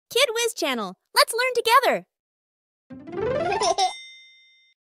Kid Wiz channel. Let's learn together.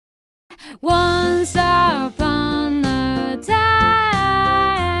 Once upon a time.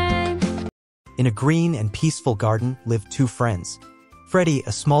 In a green and peaceful garden lived two friends. Freddy,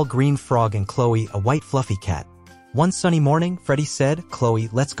 a small green frog, and Chloe, a white fluffy cat. One sunny morning, Freddy said, "Chloe,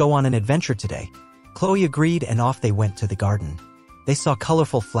 let's go on an adventure today." Chloe agreed, and off they went to the garden. They saw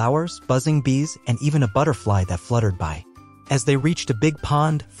colorful flowers, buzzing bees, and even a butterfly that fluttered by. As they reached a big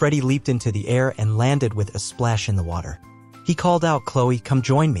pond, Freddy leaped into the air and landed with a splash in the water. He called out, "Chloe, come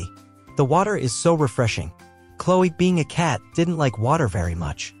join me. The water is so refreshing." Chloe, being a cat, didn't like water very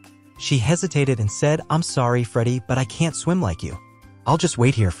much. She hesitated and said, "I'm sorry, Freddy, but I can't swim like you. I'll just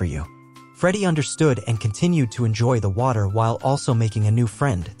wait here for you." Freddy understood and continued to enjoy the water while also making a new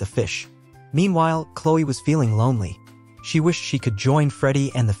friend, the fish. Meanwhile, Chloe was feeling lonely. She wished she could join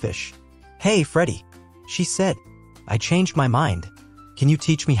Freddy and the fish. "Hey, Freddy," she said. "I changed my mind. Can you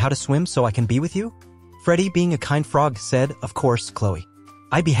teach me how to swim so I can be with you?" Freddy, being a kind frog, said, "Of course, Chloe.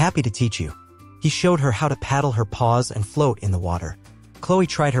 I'd be happy to teach you." He showed her how to paddle her paws and float in the water. Chloe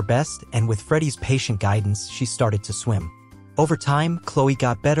tried her best, and with Freddy's patient guidance, she started to swim. Over time, Chloe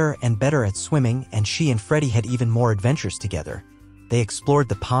got better and better at swimming, and she and Freddy had even more adventures together. They explored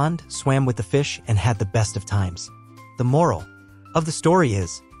the pond, swam with the fish, and had the best of times. The moral of the story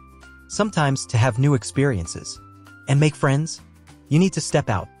is, sometimes to have new experiences and make friends, you need to step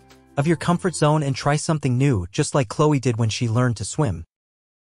out of your comfort zone and try something new, just like Chloe did when she learned to swim.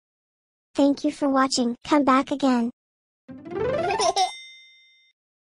 Thank you for watching. Come back again.